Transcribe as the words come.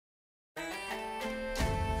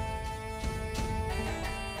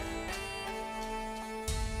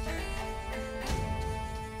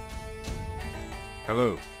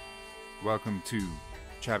Hello, welcome to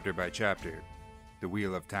Chapter by Chapter, The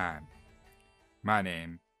Wheel of Time. My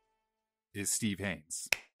name is Steve Haynes.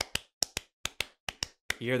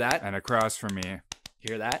 You hear that? And across from me,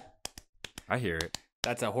 Hear that? I hear it.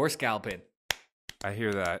 That's a horse galloping. I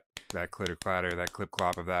hear that clitter clatter, that clip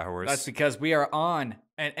clop of that horse. That's because we are on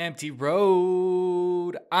an empty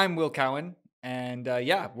road. I'm Will Cowan, and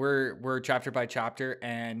we're chapter by chapter,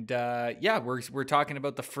 and we're talking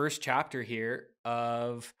about the first chapter here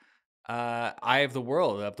of Eye of the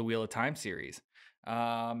World of the Wheel of Time series.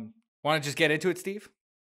 Want to just get into it, Steve?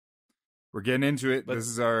 We're getting into it. This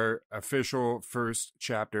is our official first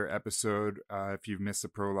chapter episode. If you've missed the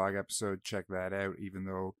prologue episode, check that out, even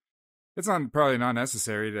though it's probably not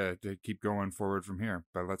necessary to keep going forward from here.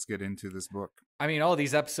 But let's get into this book. I mean, all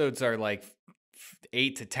these episodes are like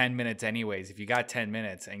 8 to 10 minutes anyways. If you got 10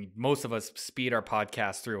 minutes, and most of us speed our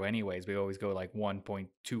podcast through anyways, we always go like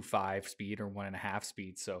 1.25 speed or 1.5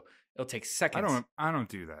 speed. So it'll take seconds. I don't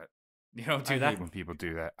do that. You don't do I that? hate when people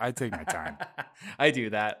do that. I take my time. I do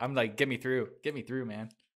that. I'm like, get me through, man.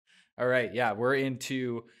 All right. Yeah. We're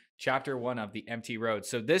into chapter 1 of the empty road.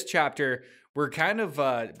 So this chapter, we're kind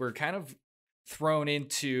of thrown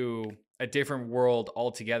into a different world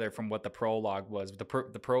altogether from what the prologue was. The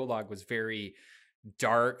prologue was very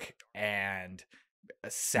dark and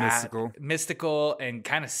sad, mystical and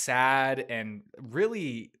kind of sad and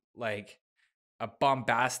really like a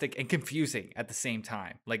bombastic and confusing at the same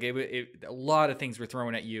time. Like a lot of things were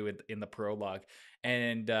thrown at you in the prologue.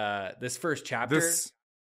 And this first chapter, this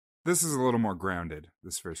is a little more grounded.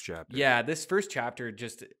 This first chapter, yeah, this first chapter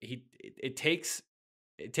just it takes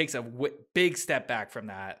a big step back from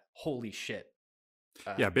that. Holy shit.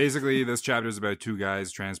 Basically, this chapter is about two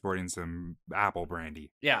guys transporting some apple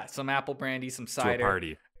brandy. Yeah, some apple brandy, some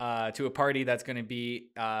cider to a party that's going to be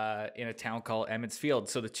in a town called Emmett's Field.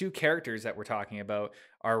 So the two characters that we're talking about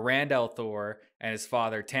are Rand al'Thor and his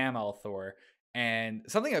father Tam al'Thor. And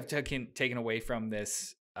something I've taken away from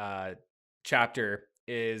this chapter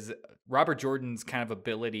is Robert Jordan's kind of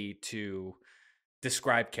ability to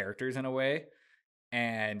describe characters in a way.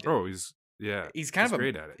 And he's kind of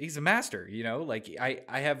great at it. He's a master, you know. Like I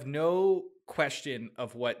have no question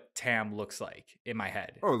of what Tam looks like in my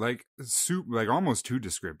head. Oh, like almost too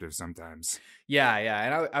descriptive sometimes. Yeah.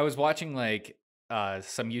 And I was watching like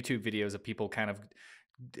some YouTube videos of people kind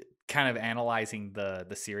of analyzing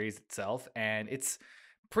the series itself, and it's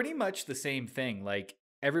pretty much the same thing. Like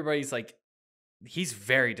everybody's like, he's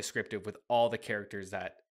very descriptive with all the characters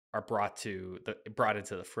that are brought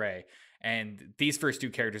into the fray. And these first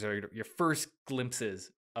two characters are your first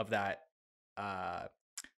glimpses of that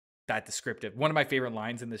descriptive. One of my favorite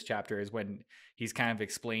lines in this chapter is when he's kind of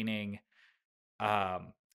explaining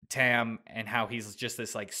Tam and how he's just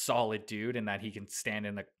this like solid dude, and that he can stand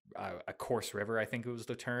in a coarse river, I think it was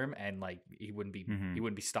the term, and like he wouldn't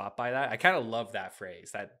be stopped by that. I kind of love that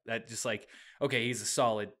phrase. That just like, okay, he's a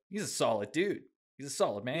solid dude. He's a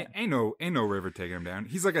solid man. Ain't no river taking him down.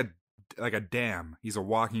 He's like a dam. He's a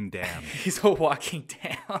walking dam. He's a walking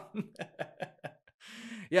dam.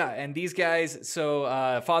 Yeah, and these guys,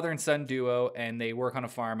 so father and son duo, and they work on a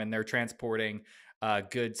farm, and they're transporting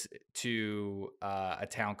goods to a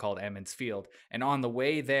town called Emmett's Field. And on the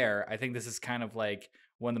way there, I think this is kind of like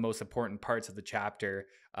one of the most important parts of the chapter.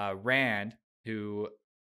 Rand, who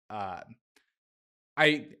I've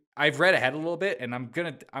read ahead a little bit, and I'm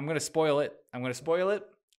gonna spoil it.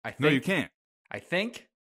 No, you can't. I think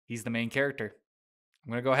he's the main character.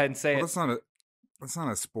 I'm gonna go ahead and say it. That's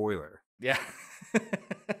not a spoiler. Yeah.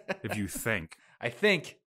 If you think. I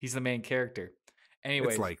think he's the main character.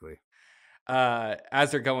 Anyways, it's likely.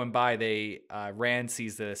 As they're going by, Rand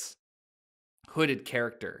sees this hooded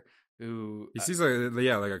character who he sees like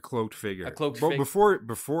a cloaked figure.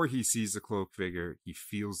 Before he sees the cloaked figure, he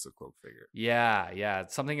feels the cloaked figure. Yeah.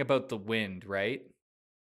 Something about the wind, right?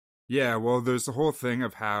 Yeah, well, there's the whole thing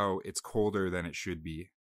of how it's colder than it should be.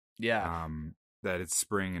 Yeah. That it's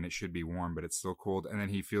spring and it should be warm, but it's still cold. And then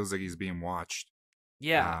he feels like he's being watched.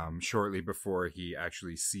 Yeah. Shortly before he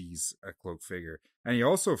actually sees a cloaked figure. And he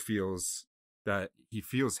also feels that he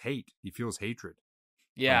feels hate. He feels hatred.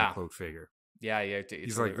 Yeah. From the cloaked figure. Yeah.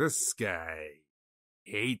 He's like, this guy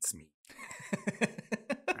hates me.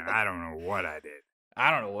 And I don't know what I did.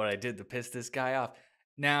 I don't know what I did to piss this guy off.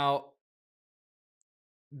 Now,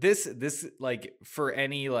 this like for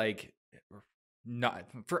any like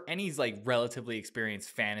relatively experienced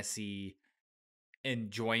fantasy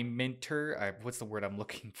enjoymenter, what's the word I'm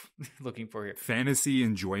looking for here? Fantasy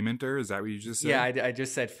enjoymenter? Is that what you just said? Yeah, I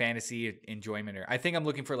just said fantasy enjoymenter. I think I'm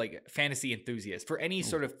looking for like fantasy enthusiast. For any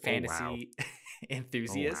sort of fantasy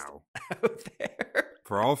enthusiast out there.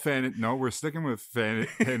 For all no, we're sticking with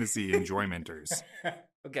fantasy enjoymenters.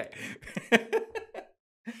 Okay.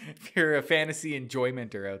 If you're a fantasy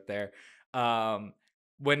enjoymenter out there,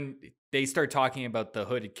 when they start talking about the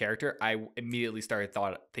hooded character, I immediately started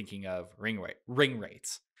thinking of ring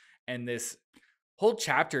rates. And this whole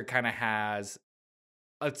chapter kind of has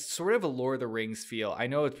a sort of a Lord of the Rings feel. I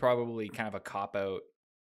know it's probably kind of a cop out.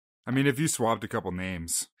 I mean, if you swapped a couple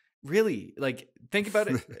names. Really, like think about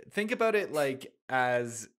it like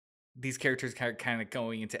as these characters kind of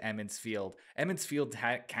going into Emmons Field. Emmons Field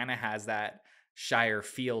kind of has that Shire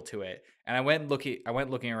feel to it. And I went looking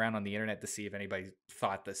around on the internet to see if anybody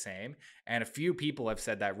thought the same. And a few people have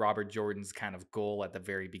said that Robert Jordan's kind of goal at the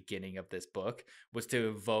very beginning of this book was to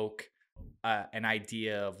evoke an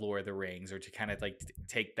idea of Lord of the Rings, or to kind of like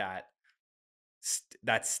take that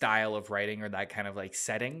style of writing, or that kind of like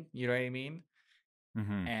setting. You know what I mean?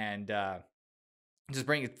 Mm-hmm. And just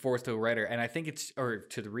bring it forth to a writer, and I think it's, or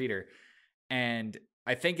to the reader, and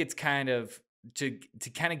I think it's kind of to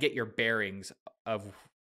kind of get your bearings of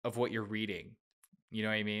what you're reading. You know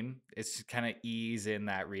what I mean? It's to kind of ease in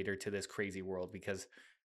that reader to this crazy world, because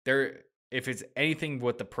if it's anything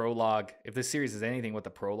what the prologue, if this series is anything what the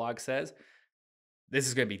prologue says, this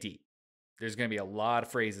is going to be deep. There's going to be a lot of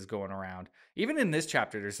phrases going around. Even in this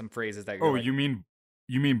chapter, there's some phrases that you're you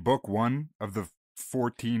mean book 1 of the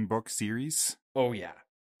 14 book series? Oh yeah,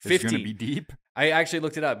 50. It's going to be deep. I actually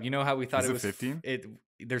looked it up. You know how we thought it was 15?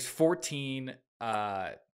 There's 14.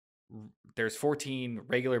 There's 14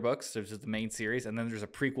 regular books. There's the main series, and then there's a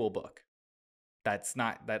prequel book. That's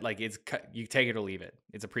not that, like, it's you take it or leave it.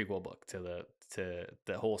 It's a prequel book to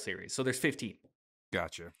the whole series. So there's 15.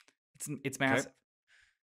 Gotcha. It's massive. Okay.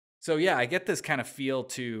 So yeah, I get this kind of feel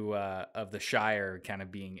to of the Shire kind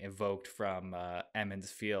of being evoked from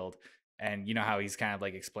Emmons Field. And you know how he's kind of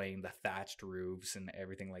like explaining the thatched roofs and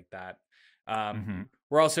everything like that.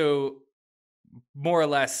 We're also more or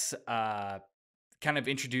less kind of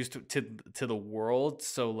introduced to the world.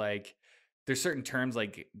 So like there's certain terms,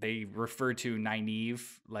 like they refer to Nynaeve.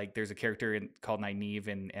 Like there's a character called Nynaeve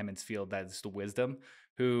in Emmons Field that's the Wisdom,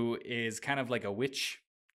 who is kind of like a witch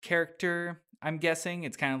character. I'm guessing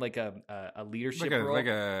it's kind of like a leadership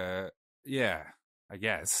role. Yeah, I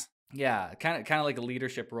guess. Yeah, kind of like a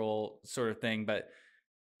leadership role sort of thing, but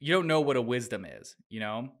you don't know what a wisdom is, you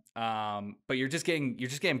know. But you're just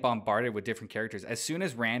getting bombarded with different characters. As soon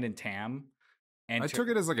as Rand and Tam enter, I took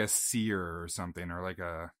it as like a seer or something, or like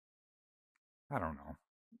I don't know.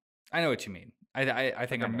 I know what you mean. I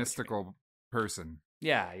think like a mystical person.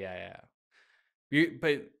 Yeah.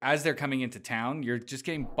 But as they're coming into town, you're just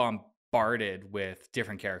getting bombarded with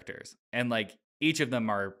different characters, and like each of them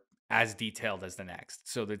are as detailed as the next.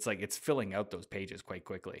 So it's like it's filling out those pages quite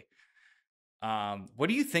quickly. What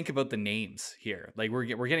do you think about the names here? Like we're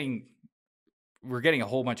getting a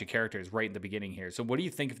whole bunch of characters right in the beginning here. So what do you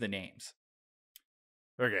think of the names?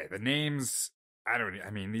 Okay, the names, I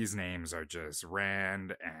mean, these names are just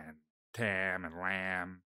Rand and Tam and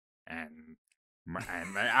Lamb and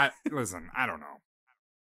listen, I don't know.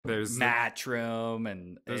 There's Matrim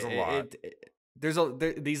and there's a lot.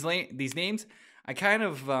 These names, I kind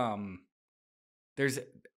of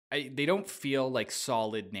they don't feel like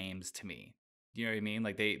solid names to me. You know what I mean?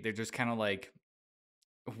 Like they're just kind of like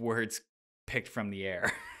words picked from the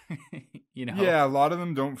air. You know? Yeah, a lot of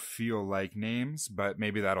them don't feel like names, but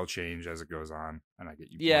maybe that'll change as it goes on, and I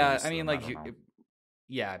get you. Yeah, I mean, like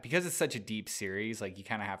yeah, because it's such a deep series, like you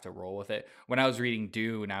kind of have to roll with it. When I was reading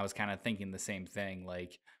Dune, I was kind of thinking the same thing.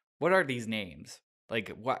 Like, what are these names?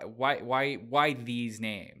 Like, why these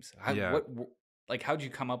names? How'd you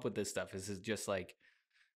come up with this stuff? Is it just like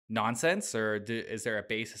nonsense, or is there a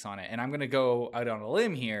basis on it? And I'm gonna go out on a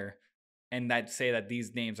limb here and say that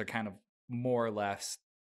these names are kind of more or less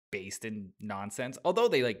based in nonsense, although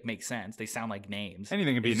they like make sense. They sound like names.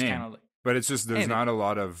 Anything can be a name, but it's just there's not a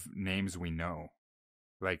lot of names we know.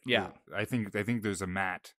 Like, yeah, I think there's a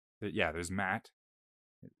Matt. Yeah, there's Matt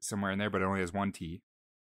somewhere in there, but it only has one T.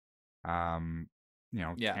 Tam,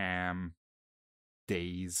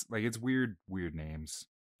 Days, like it's weird names,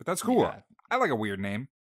 but that's cool. Yeah. I like a weird name.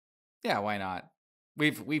 Yeah, why not?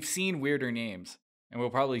 We've seen weirder names, and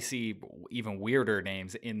we'll probably see even weirder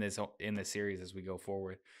names in this series as we go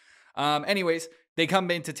forward. Anyways, they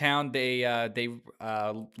come into town. They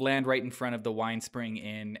land right in front of the Wine Spring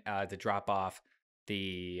Inn to drop off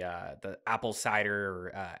the apple cider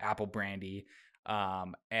or apple brandy,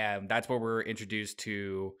 and that's where we're introduced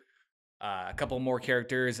to a couple more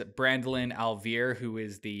characters. Brandolin Alvear, who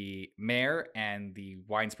is the mayor and the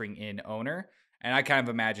Wine Spring Inn owner. And I kind of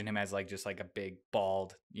imagine him as like just like a big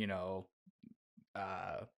bald,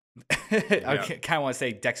 I kind of want to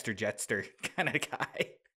say Dexter Jetster kind of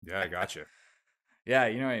guy. Yeah, I gotcha. Yeah,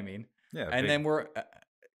 you know what I mean. Yeah, and then we're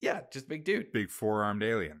just big dude, big 4-armed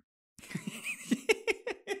alien.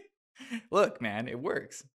 Look, man, it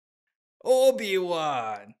works.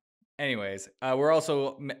 Obi-Wan. Anyways, we're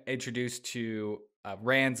also introduced to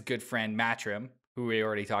Rand's good friend Matrim, who we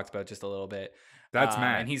already talked about just a little bit. That's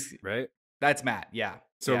Matt, and he's right? That's Matt, yeah.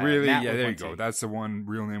 So yeah, really, Matt there you go. That's the one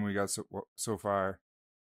real name we got so far,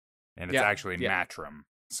 and it's actually Matrim.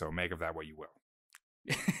 So make of that what you will.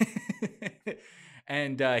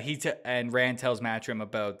 And and Rand tells Matrim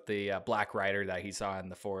about the Black Rider that he saw in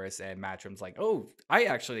the forest, and Matrim's like, "Oh, I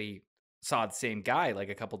actually saw the same guy like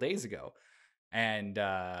a couple days ago," and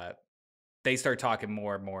they start talking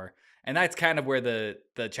more and more, and that's kind of where the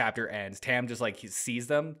chapter ends. Tam just like he sees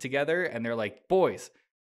them together, and they're like, "Boys,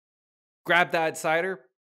 grab that cider,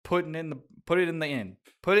 put it in the inn,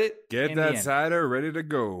 get that cider ready to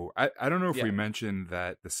go." I don't know if we mentioned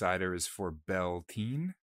that the cider is for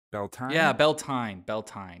Beltane. Yeah, Beltane.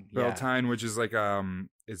 Beltane, which is like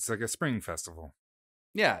it's like a spring festival.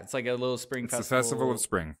 Yeah, it's like a little spring festival. It's the festival of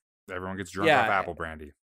spring. Everyone gets drunk off apple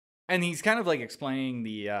brandy. And he's kind of like explaining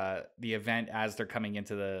the event as they're coming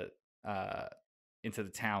into the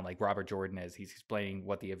town, like Robert Jordan is. He's explaining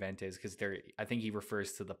what the event is because I think he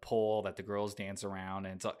refers to the pole that the girls dance around,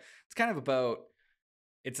 and so it's kind of about,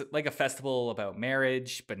 it's like a festival about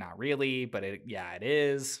marriage, but not really. But it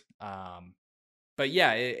is. But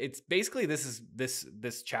yeah, it's basically this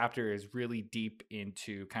chapter is really deep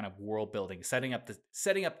into kind of world building, setting up the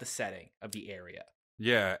setting of the area.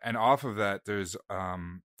 Yeah, and off of that, there's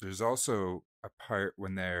also a part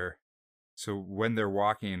when they're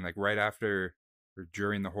walking, like right after or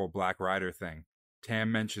during the whole Black Rider thing,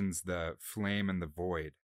 Tam mentions the flame and the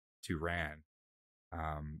void to Rand,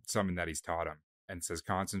 something that he's taught him, and says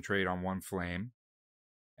concentrate on one flame,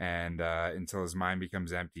 and until his mind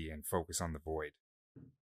becomes empty, and focus on the void.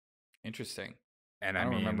 Interesting. And I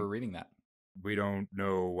don't remember reading that. We don't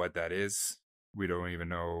know what that is. We don't even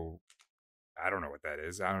know. I don't know what that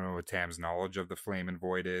is. I don't know what Tam's knowledge of the flame and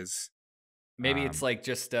void is. Maybe it's like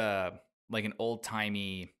just like an old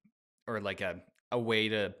timey, or like a way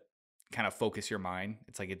to kind of focus your mind.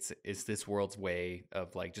 It's like it's this world's way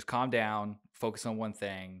of like just calm down, focus on one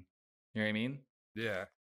thing. You know what I mean? Yeah,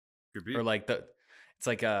 could be. Or like it's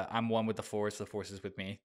like I'm one with the force is with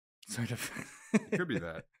me, sort of. It could be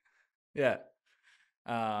that. Yeah.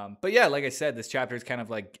 But yeah, like I said, this chapter is kind of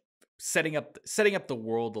like setting up the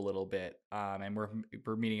world a little bit. And we're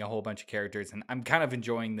meeting a whole bunch of characters, and I'm kind of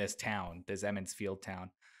enjoying this town, this Emmons Field town.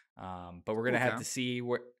 But we're going to have to see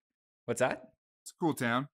what's that? It's a cool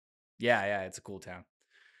town. Yeah, it's a cool town.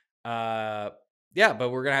 Yeah, but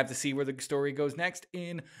we're going to have to see where the story goes next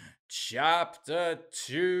in chapter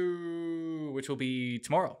 2, which will be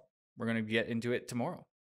tomorrow. We're going to get into it tomorrow.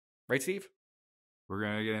 Right, Steve? We're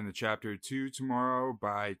going to get into chapter 2 tomorrow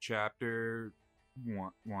by chapter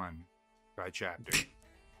 1. By chapter.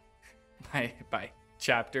 by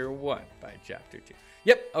chapter 1. By chapter 2.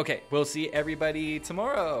 Yep. Okay. We'll see everybody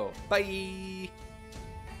tomorrow. Bye.